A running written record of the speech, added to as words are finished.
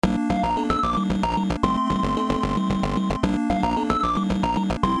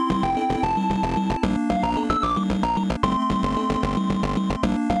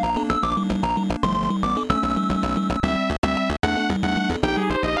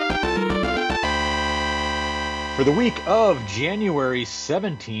For the week of January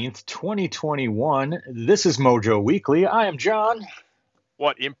 17th, 2021, this is Mojo Weekly. I am John.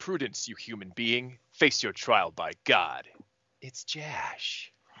 What imprudence, you human being. Face your trial by God. It's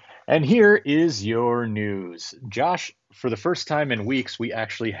Josh. And here is your news. Josh, for the first time in weeks, we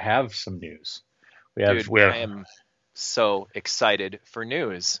actually have some news. Dude, I am so excited for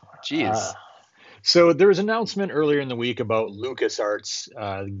news. Jeez. So there was an announcement earlier in the week about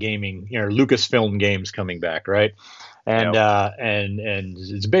LucasArts gaming, Lucasfilm games coming back, right? And Yep. and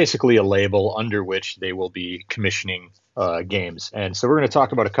it's basically a label under which they will be commissioning games. And so we're going to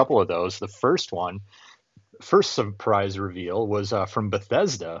talk about a couple of those. The first surprise reveal was from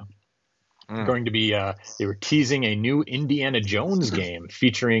Bethesda. Going to be they were teasing a new Indiana Jones game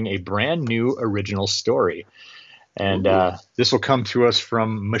featuring a brand new original story. And this will come to us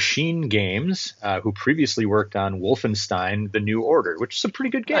from Machine Games, who previously worked on Wolfenstein: The New Order, which is a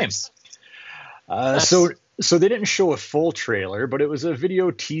pretty good game. Nice. So they didn't show a full trailer, but it was a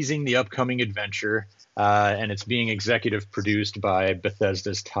video teasing the upcoming adventure, and it's being executive produced by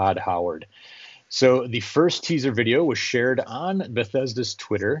Bethesda's Todd Howard. So the first teaser video was shared on Bethesda's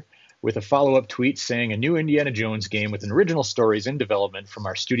Twitter, with a follow-up tweet saying a new Indiana Jones game with an original story is in development from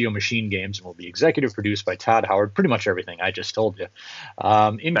our studio Machine Games and will be executive produced by Todd Howard. Pretty much everything I just told you,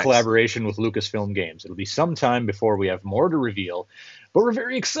 in collaboration with Lucasfilm Games. It'll be some time before we have more to reveal, but we're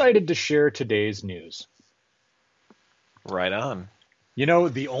very excited to share today's news. Right on. You know,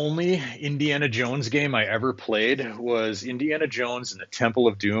 the only Indiana Jones game I ever played was Indiana Jones and the Temple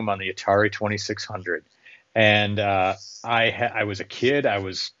of Doom on the Atari 2600. And I was a kid. I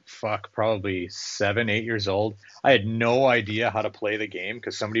was probably 7, 8 years old. I had no idea how to play the game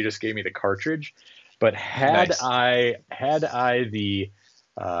because somebody just gave me the cartridge. But had I the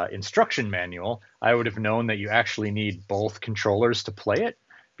instruction manual, I would have known that you actually need both controllers to play it,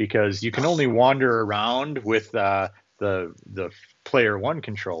 because you can only wander around with the player 1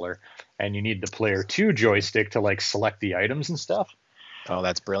 controller, and you need the player 2 joystick to like select the items and stuff. Oh,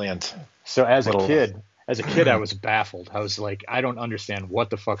 that's brilliant. So as a kid, I was baffled. I was like, I don't understand what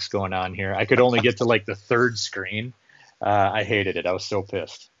the fuck's going on here. I could only get to like the third screen. I hated it. I was so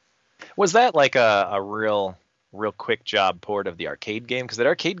pissed. Was that like a real quick job port of the arcade game? Because that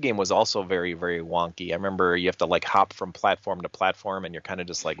arcade game was also very, very wonky. I remember you have to like hop from platform to platform, and you're kind of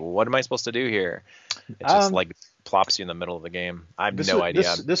just like, what am I supposed to do here? It just like plops you in the middle of the game. I have no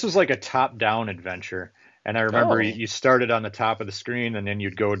idea. This was like a top-down adventure. And I remember you started on the top of the screen, and then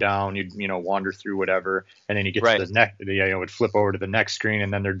you'd go down, you'd wander through whatever, and then you get to the next, it would flip over to the next screen,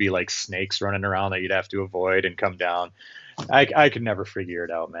 and then there'd be like snakes running around that you'd have to avoid and come down. I could never figure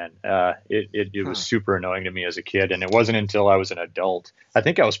it out, man. It was super annoying to me as a kid, and it wasn't until I was an adult. I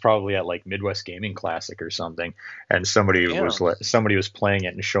think I was probably at like Midwest Gaming Classic or something, and somebody was playing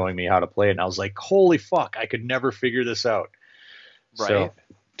it and showing me how to play it, and I was like, holy fuck, I could never figure this out. Right. So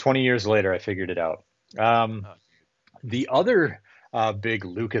 20 years later, I figured it out. The other big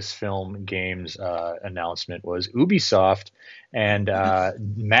Lucasfilm Games announcement was Ubisoft and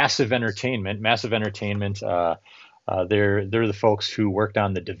Massive Entertainment. Massive Entertainment, they're the folks who worked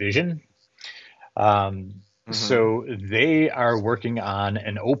on The Division. So they are working on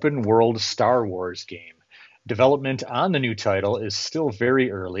an open world Star Wars game. Development on the new title is still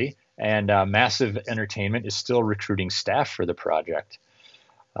very early, and Massive Entertainment is still recruiting staff for the project.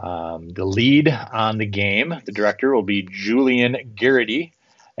 The lead on the game, the director, will be Julian Garrity,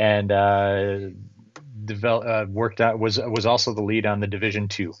 and was also the lead on The Division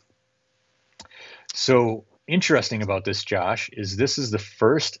 2. So interesting about this, Josh, is this is the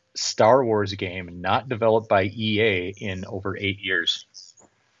first Star Wars game not developed by EA in over 8 years.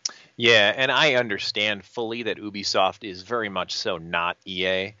 Yeah, and I understand fully that Ubisoft is very much so not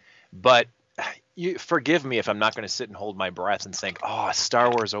EA, but you forgive me if I'm not going to sit and hold my breath and think, oh, a Star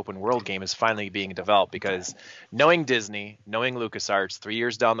Wars open world game is finally being developed, because knowing Disney, knowing LucasArts, 3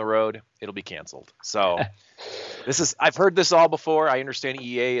 years down the road, it'll be canceled. So I've heard this all before. I understand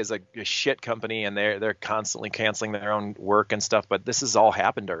EA is a shit company, and they're constantly canceling their own work and stuff, but this has all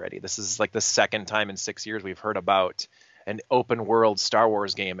happened already. This is like the second time in 6 years we've heard about an open world Star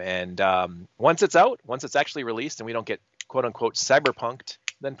Wars game. And once it's out, once it's actually released and we don't get quote unquote cyberpunked,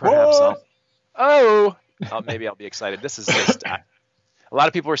 then perhaps maybe I'll be excited. This is just a lot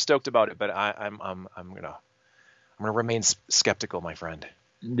of people are stoked about it, but I'm gonna remain skeptical, my friend.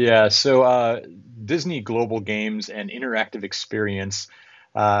 Yeah. So Disney Global Games and Interactive Experience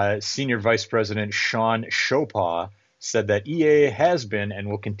Senior Vice President Sean Chopaw said that EA has been and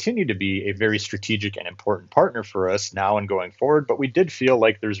will continue to be a very strategic and important partner for us now and going forward, but we did feel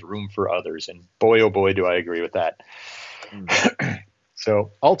like there's room for others, and boy, oh boy, do I agree with that.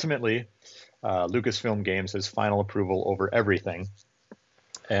 So ultimately, Lucasfilm Games has final approval over everything.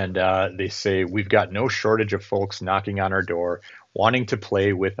 And they say, we've got no shortage of folks knocking on our door wanting to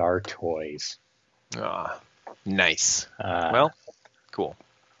play with our toys. Nice. Well, cool.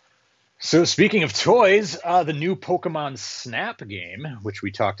 So speaking of toys, the new Pokemon Snap game, which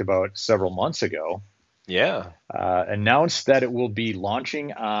we talked about several months ago, announced that it will be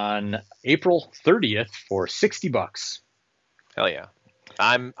launching on April 30th for $60. Hell yeah.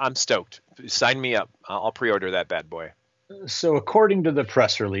 I'm stoked. Sign me up. I'll pre-order that bad boy. So according to the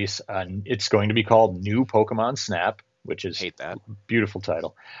press release, it's going to be called New Pokemon Snap, which is a beautiful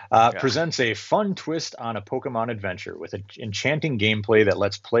title. Presents a fun twist on a Pokemon adventure with an enchanting gameplay that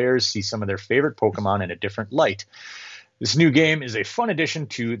lets players see some of their favorite Pokemon in a different light. This new game is a fun addition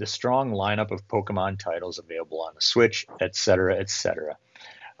to the strong lineup of Pokemon titles available on the Switch, etc., etc.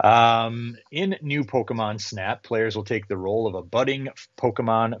 In New Pokemon Snap, players will take the role of a budding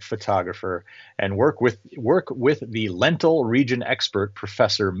Pokemon photographer and work with the Lentil region expert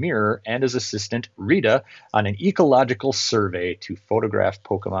Professor Mirror and his assistant Rita on an ecological survey to photograph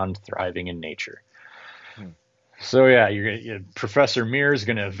Pokemon thriving in nature. So yeah, Professor Mirror is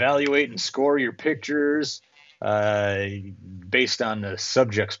going to evaluate and score your pictures based on the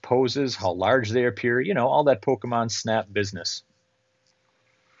subject's poses, how large they appear, all that Pokemon Snap business.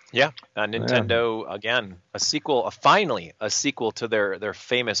 Yeah, Nintendo again, finally a sequel to their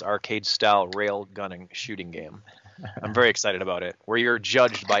famous arcade-style rail gunning shooting game. I'm very excited about it, where you're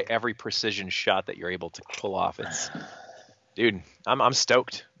judged by every precision shot that you're able to pull off. Dude, I'm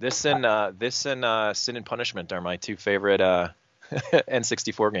stoked. This and Sin and Punishment are my two favorite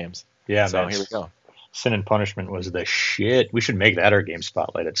N64 games. Yeah, so here we go. Sin and Punishment was the shit. We should make that our game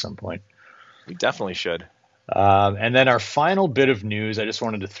spotlight at some point. We definitely should. And then our final bit of news, I just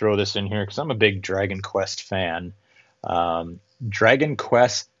wanted to throw this in here because I'm a big Dragon Quest fan. Dragon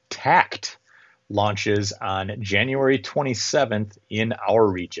Quest Tact launches on January 27th in our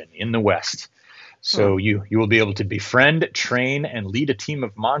region, in the West. So you will be able to befriend, train, and lead a team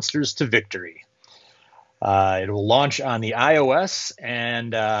of monsters to victory. It will launch on the iOS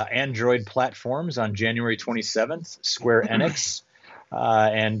and Android platforms on January 27th. Square Enix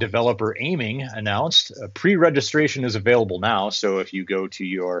and developer Aiming announced pre-registration is available now. So if you go to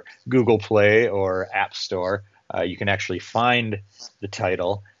your Google Play or App Store, you can actually find the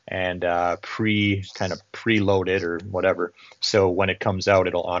title and preload it or whatever. So when it comes out,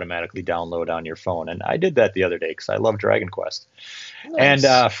 it'll automatically download on your phone. And I did that the other day because I love Dragon Quest. Nice.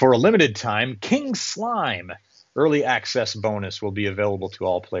 And for a limited time, King Slime early access bonus will be available to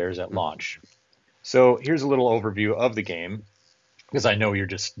all players at launch. So here's a little overview of the game, because I know you're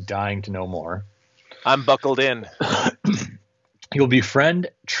just dying to know more. I'm buckled in. You'll befriend,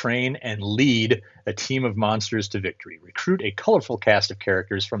 train, and lead a team of monsters to victory. Recruit a colorful cast of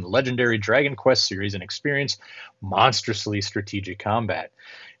characters from the legendary Dragon Quest series and experience monstrously strategic combat.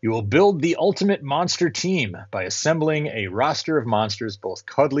 You will build the ultimate monster team by assembling a roster of monsters both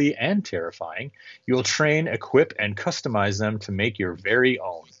cuddly and terrifying. You will train, equip, and customize them to make your very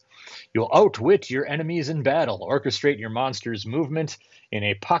own. You'll outwit your enemies in battle, orchestrate your monster's movement in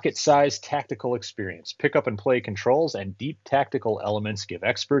a pocket-sized tactical experience. Pick up and play controls and deep tactical elements give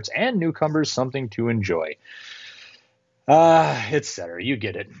experts and newcomers something to enjoy. Etc. You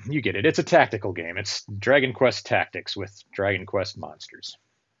get it. It's a tactical game. It's Dragon Quest Tactics with Dragon Quest monsters.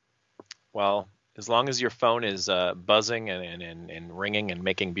 Well, as long as your phone is buzzing and ringing and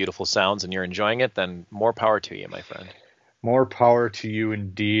making beautiful sounds and you're enjoying it, then more power to you, my friend. More power to you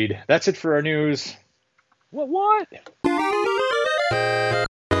indeed. That's it for our news. What?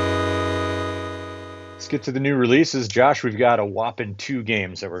 Let's get to the new releases. Josh, we've got a whopping 2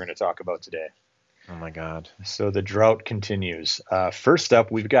 games that we're going to talk about today. Oh my God. So the drought continues. First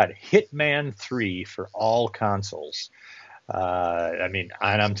up, we've got Hitman 3 for all consoles. And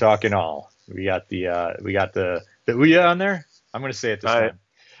I'm talking all. We got the Ouya on there. I'm going to say it this time.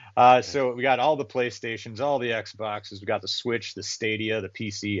 So we got all the PlayStations, all the Xboxes. We got the Switch, the Stadia, the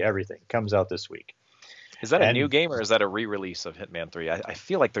PC, everything comes out this week. Is that a new game or is that a re-release of Hitman 3? I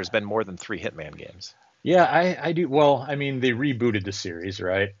feel like there's been more than 3 Hitman games. Yeah, I do. Well, I mean, they rebooted the series,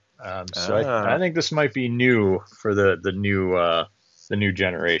 right? So I think this might be new for the new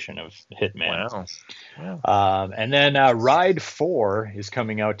generation of Hitman. Wow. And then Ride 4 is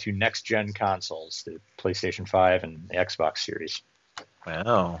coming out to next-gen consoles, the PlayStation 5 and the Xbox series.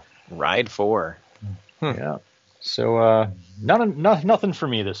 Wow. Ride 4. Yeah. So nothing for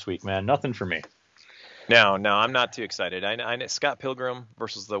me this week, man. Nothing for me. No, I'm not too excited. I know Scott Pilgrim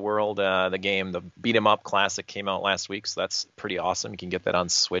versus the World, the game, the Beat 'em Up Classic came out last week, so that's pretty awesome. You can get that on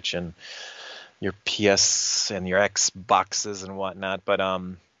Switch and your PS and your Xboxes and whatnot. But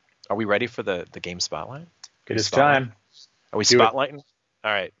Are we ready for the game spotlight? It is time. Are we spotlighting?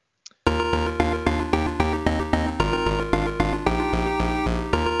 All right.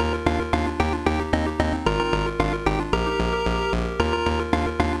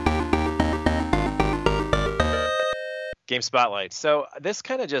 Game spotlight. So this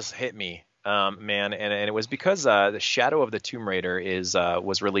kind of just hit me, man, and it was because the Shadow of the Tomb Raider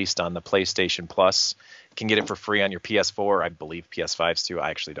was released on the PlayStation Plus. You can get it for free on your PS4, I believe PS5s too. I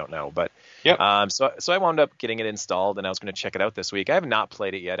actually don't know, but yep. So I wound up getting it installed, and I was going to check it out this week. I have not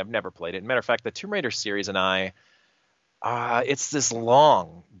played it yet. I've never played it. Matter of fact, the Tomb Raider series and it's this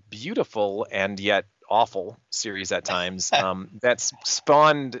long, beautiful, and yet awful series at times that's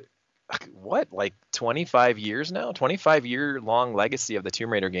spawned. What, like 25 years now? 25-year long legacy of the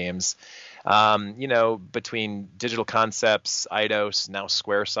Tomb Raider games. Between Digital Concepts, Eidos, now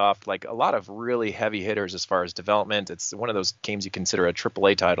Squaresoft, like a lot of really heavy hitters as far as development. It's one of those games you consider a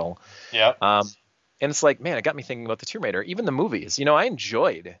AAA title. Yeah. And it's like, man, it got me thinking about the Tomb Raider. Even the movies. I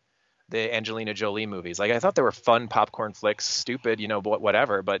enjoyed the Angelina Jolie movies. Like, I thought they were fun popcorn flicks, stupid,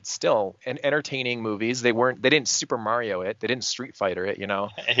 whatever, but still entertaining movies. They didn't Super Mario it. They didn't Street Fighter it,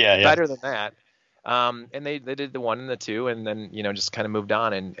 Yeah. Better than that. And they did the 1 and the 2 and then, just kind of moved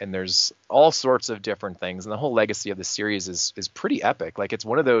on. And there's all sorts of different things. And the whole legacy of the series is pretty epic. Like, it's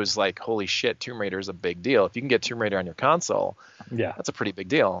one of those, like, holy shit, Tomb Raider is a big deal. If you can get Tomb Raider on your console, yeah, that's a pretty big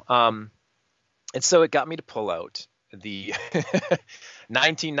deal. And so it got me to pull out the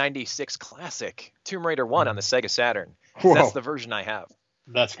 1996 classic Tomb Raider 1 on the Sega Saturn. That's the version I have.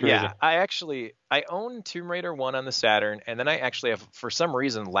 That's crazy. Yeah, I own Tomb Raider 1 on the Saturn, and then I actually have, for some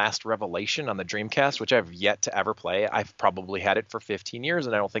reason, Last Revelation on the Dreamcast, which I've yet to ever play. I've probably had it for 15 years,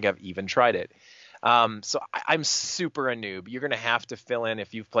 and I don't think I've even tried it. So I'm super a noob. You're going to have to fill in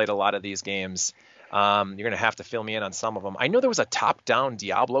if you've played a lot of these games. You're going to have to fill me in on some of them. I know there was a top-down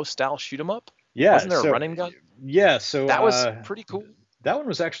Diablo-style shoot-'em-up. Yeah. Wasn't there a running gun? Yeah, so that was pretty cool. That one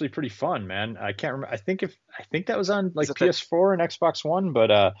was actually pretty fun, man. I can't remember. I think that was on like PS4 and Xbox One,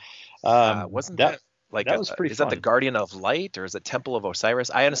 but wasn't that like that was pretty fun. That the Guardian of Light or is it Temple of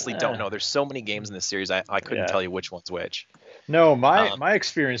Osiris? I honestly don't know. There's so many games in this series, I couldn't tell you which one's which. No, my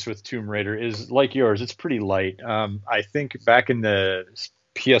experience with Tomb Raider is like yours. It's pretty light. I think back in the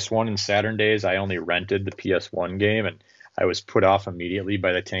PS1 and Saturn days, I only rented the PS1 game, and I was put off immediately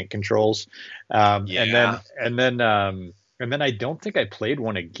by the tank controls. And then I don't think I played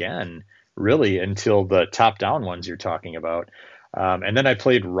one again really until the top-down ones you're talking about. And then I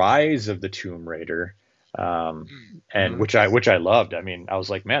played Rise of the Tomb Raider, and which I loved. I mean, I was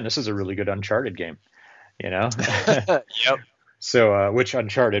like, man, this is a really good Uncharted game, Yep. So, which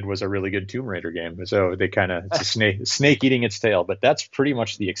Uncharted was a really good Tomb Raider game. So they it's a snake eating its tail. But that's pretty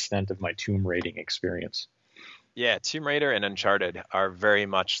much the extent of my Tomb Raiding experience. Yeah, Tomb Raider and Uncharted are very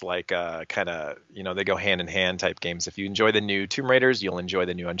much like they go hand in hand type games. If you enjoy the new Tomb Raiders, you'll enjoy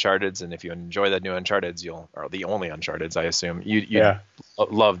the new Uncharteds, and if you enjoy the new Uncharteds, or the only Uncharteds, I assume, you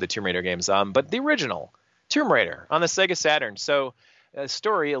love the Tomb Raider games. But the original Tomb Raider on the Sega Saturn. So, a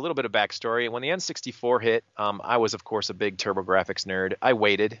little bit of backstory. When the N64 hit, I was of course a big TurboGrafx nerd. I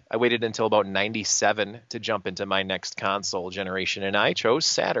waited until about '97 to jump into my next console generation, and I chose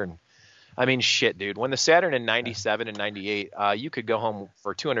Saturn. I mean, shit, dude. When the Saturn in 97 and 98, you could go home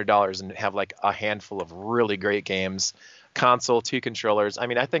for $200 and have like a handful of really great games, console, 2 controllers. I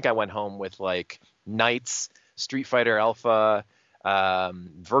mean, I think I went home with like Knights, Street Fighter Alpha,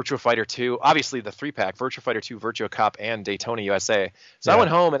 Virtua Fighter 2, obviously the 3-pack, Virtua Fighter 2, Virtua Cop, and Daytona USA. So I went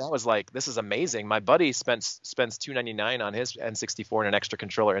home and I was like, this is amazing. My buddy spends $299 on his N64 and an extra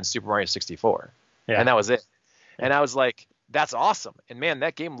controller and Super Mario 64. Yeah. And that was it. And I was like, that's awesome. And man,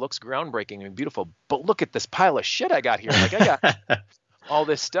 that game looks groundbreaking and beautiful. But look at this pile of shit I got here. Like, I got all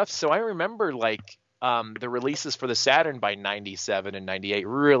this stuff. So I remember like the releases for the Saturn by 97 and 98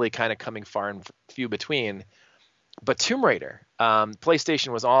 really kind of coming far and few between. But Tomb Raider,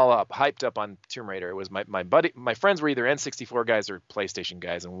 PlayStation was all hyped up on Tomb Raider. It was my friends were either N64 guys or PlayStation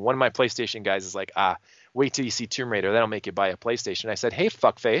guys. And one of my PlayStation guys is like, wait till you see Tomb Raider. That'll make you buy a PlayStation. I said, hey,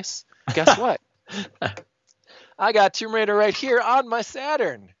 fuckface, guess what? I got Tomb Raider right here on my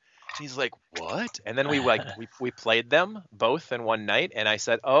Saturn. He's like, what? And then we played them both in one night. And I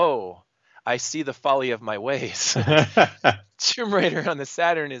said, oh, I see the folly of my ways. Tomb Raider on the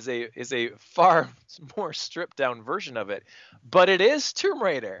Saturn is a far more stripped down version of it, but it is Tomb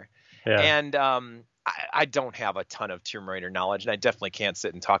Raider. Yeah. And I don't have a ton of Tomb Raider knowledge, and I definitely can't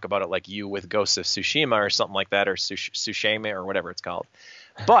sit and talk about it like you with Ghosts of Tsushima or something like that, or Tsushima or whatever it's called.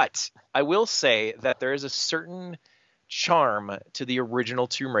 But I will say that there is a certain charm to the original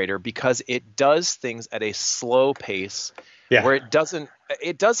Tomb Raider because it does things at a slow pace Yeah. Where it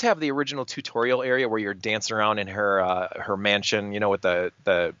does have the original tutorial area where you're dancing around in her mansion, with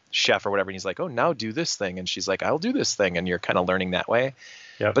the chef or whatever. And he's like, oh, now do this thing. And she's like, I'll do this thing. And you're kind of learning that way.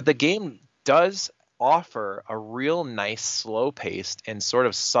 Yep. But the game does offer a real nice, slow-paced and sort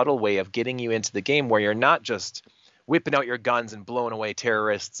of subtle way of getting you into the game where you're not just whipping out your guns and blowing away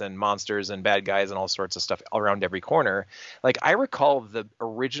terrorists and monsters and bad guys and all sorts of stuff around every corner. Like, I recall the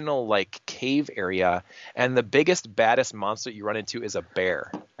original cave area, and the biggest, baddest monster you run into is a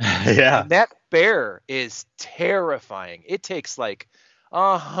bear. Yeah. And that bear is terrifying. It takes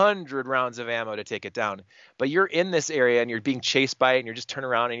 100 rounds of ammo to take it down. But you're in this area and you're being chased by it, and you're just turning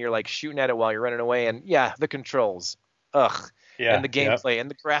around and you're shooting at it while you're running away. And yeah, the controls. Ugh. Yeah, and the gameplay and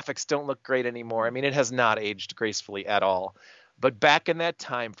the graphics don't look great anymore. I mean, it has not aged gracefully at all. But back in that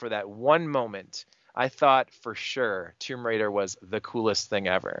time, for that one moment, I thought for sure Tomb Raider was the coolest thing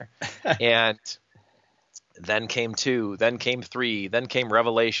ever. And then came 2, then came 3, then came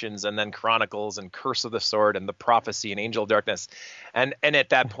Revelations, and then Chronicles, and Curse of the Sword, and The Prophecy, and Angel of Darkness. And at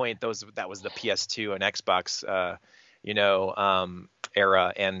that point, that was the PS2 and Xbox,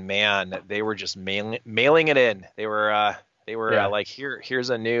 era. And man, they were just mailing it in. They were here's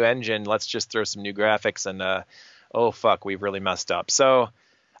a new engine. Let's just throw some new graphics, and oh fuck, we've really messed up. So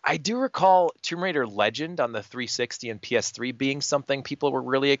I do recall Tomb Raider Legend on the 360 and PS3 being something people were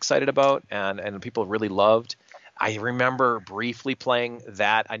really excited about and people really loved. I remember briefly playing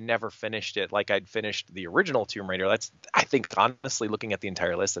that. I never finished it like I'd finished the original Tomb Raider. I think, honestly, looking at the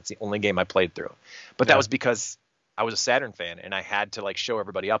entire list, that's the only game I played through. But that was because I was a Saturn fan, and I had to show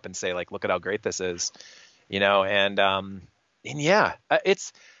everybody up and say, look at how great this is, and yeah,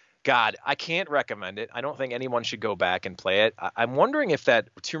 it's God. I can't recommend it. I don't think anyone should go back and play it. I'm wondering if that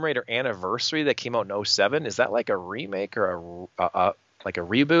Tomb Raider Anniversary that came out in 2007 is that a remake or a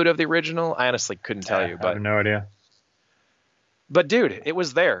reboot of the original? I honestly couldn't tell you. I have no idea. But dude, it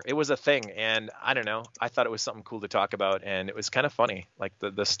was there. It was a thing, and I don't know. I thought it was something cool to talk about, and it was kind of funny,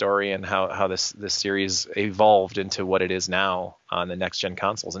 the story and how this series evolved into what it is now on the next gen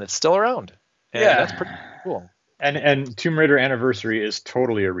consoles, and it's still around. And that's pretty cool. And Tomb Raider Anniversary is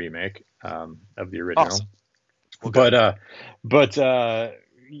totally a remake of the original. Awesome. Well, but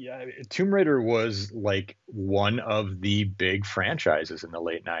Tomb Raider was one of the big franchises in the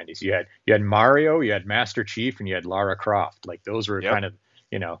late 90s. You had Mario, you had Master Chief, and you had Lara Croft. Those were kind of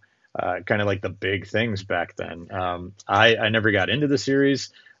the big things back then. I never got into the series.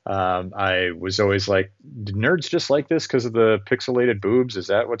 I was always did nerds just like this because of the pixelated boobs? Is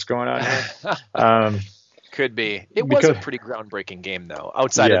that what's going on here? Could be. It was a pretty groundbreaking game, though,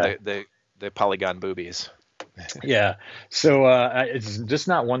 outside of the polygon boobies. Yeah. So it's just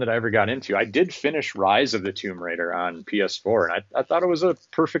not one that I ever got into. I did finish Rise of the Tomb Raider on PS4, and I thought it was a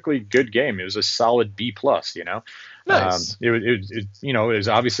perfectly good game. It was a solid B+, Nice. It was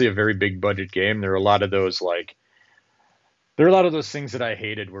obviously a very big budget game. There are a lot of those things that I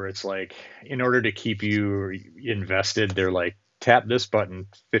hated where it's in order to keep you invested, they're tap this button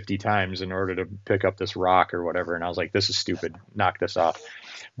 50 times in order to pick up this rock or whatever. And I was like, this is stupid. Knock this off.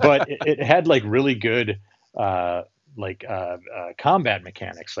 But it had really good combat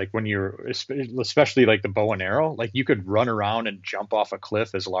mechanics. When you're, especially the bow and arrow, you could run around and jump off a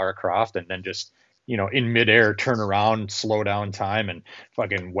cliff as Lara Croft and then just, in midair, turn around, slow down time and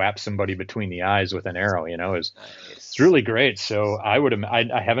fucking whap somebody between the eyes with an arrow. It's really great. So I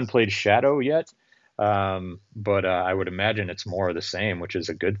haven't played Shadow yet. But I would imagine it's more of the same, which is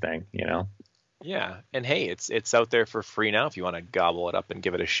a good thing, Yeah, and hey, it's out there for free now if you want to gobble it up and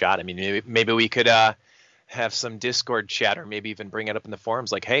give it a shot. I mean, maybe we could have some Discord chat, or maybe even bring it up in the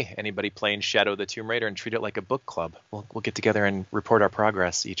forums. Hey, anybody playing Shadow of the Tomb Raider, and treat it like a book club. We'll get together and report our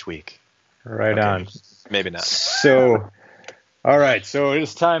progress each week. Right on. Maybe not. So, all right. So it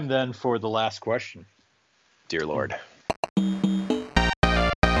is time then for the last question. Dear Lord.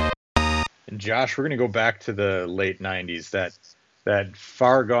 And Josh, we're going to go back to the late 90s, that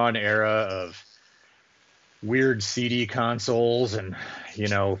far gone era of weird CD consoles and,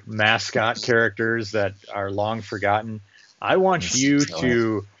 mascot characters that are long forgotten. I want you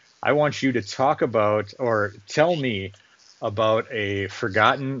to talk about, or tell me about, a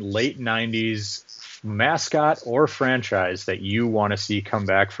forgotten late 90s mascot or franchise that you want to see come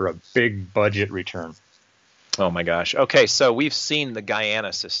back for a big budget return. Oh my gosh. Okay, so we've seen the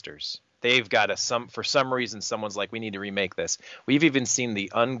Guyana sisters. They've got for some reason, someone's like, we need to remake this. We've even seen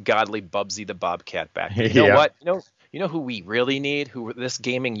the ungodly Bubsy the Bobcat back. You know what? You know who we really need, who this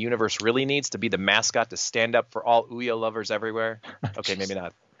gaming universe really needs to be the mascot to stand up for all Ouya lovers everywhere? Okay, maybe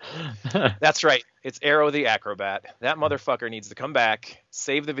not. That's right. It's Arrow the Acrobat. That motherfucker needs to come back,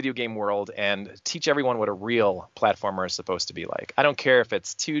 save the video game world, and teach everyone what a real platformer is supposed to be like. I don't care if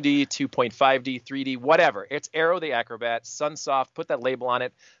it's 2D, 2.5D, 3D, whatever. It's Arrow the Acrobat, Sunsoft, put that label on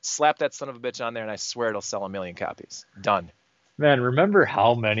it, slap that son of a bitch on there, and I swear it'll sell 1 million copies. Done. Man, remember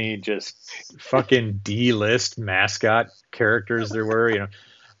how many just fucking D-list mascot characters there were?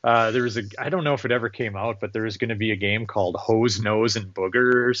 There was I don't know if it ever came out, but there was going to be a game called Hose, Nose, and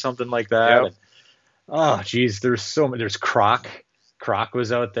Booger or something like that. Yep. Oh, geez, there's so many. There's Croc. Croc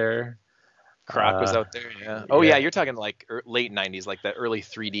was out there. Croc was out there, yeah. Oh, yeah, you're talking like late 90s, like the early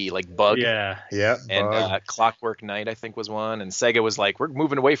 3D, like Bug. Yeah, And Bug. Clockwork Knight, I think, was one. And Sega was like, we're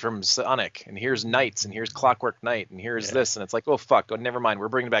moving away from Sonic, and here's Knights, and here's Clockwork Knight, and here's this. And it's like, oh, fuck, never mind, we're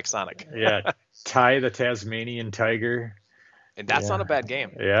bringing back Sonic. Yeah, Ty the Tasmanian Tiger. And that's not a bad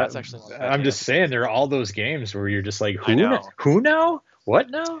game. Yeah, that's actually not a bad I'm game. just saying, there are all those games where you're just like, I know. Who now? What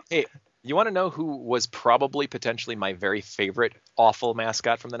now? Hey, you want to know who was probably potentially my very favorite awful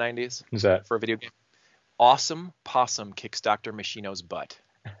mascot from the 90s? Who's that? For a video game? Awesome Possum Kicks Dr. Machino's butt.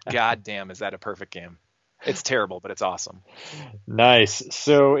 God damn, is that a perfect game? It's terrible, but it's awesome. Nice.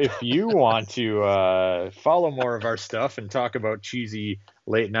 So if you want to follow more of our stuff and talk about cheesy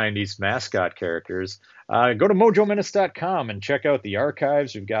late 90s mascot characters, go to MoJoMenace.com and check out the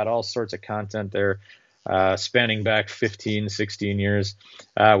archives. We've got all sorts of content there spanning back 15, 16 years.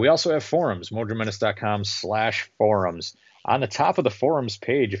 We also have forums, MoJoMenace.com/forums. On the top of the forums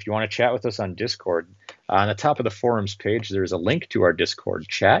page, if you want to chat with us on Discord, on the top of the forums page, there's a link to our Discord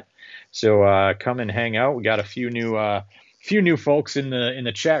chat. So come and hang out. We got a few new folks in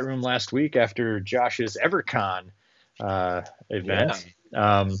the chat room last week after Josh's EverCon event.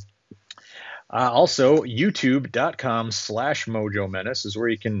 Yeah. Also, youtube.com/MoJoMenace is where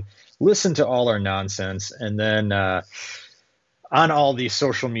you can listen to all our nonsense. And then on all these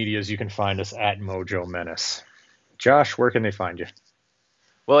social medias, you can find us at MoJoMenace. Josh, where can they find you?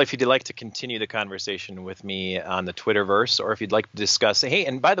 Well, if you'd like to continue the conversation with me on the Twitterverse, or if you'd like to discuss, hey,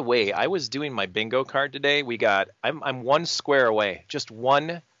 and by the way, I was doing my bingo card today. I'm 1 square away, just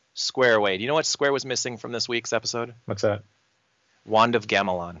 1 square away. Do you know what square was missing from this week's episode? What's that? Wand of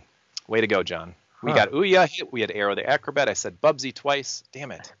Gamelon. Way to go, John. We got Ouya hit. We had Arrow the Acrobat. I said Bubsy twice.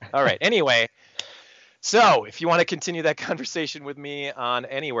 Damn it. All right. Anyway. So if you want to continue that conversation with me on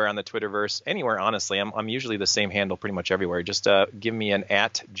anywhere on the Twitterverse, anywhere, honestly, I'm usually the same handle pretty much everywhere. Just give me an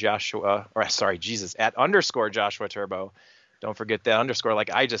 @at _ Joshua Turbo. Don't forget that underscore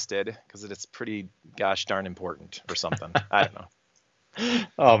like I just did, because it's pretty gosh darn important or something. I don't know.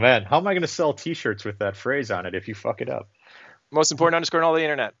 Oh, man. How am I going to sell T-shirts with that phrase on it if you fuck it up? Most important underscore in all the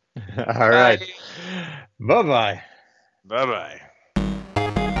internet. All right. Bye-bye. Bye-bye.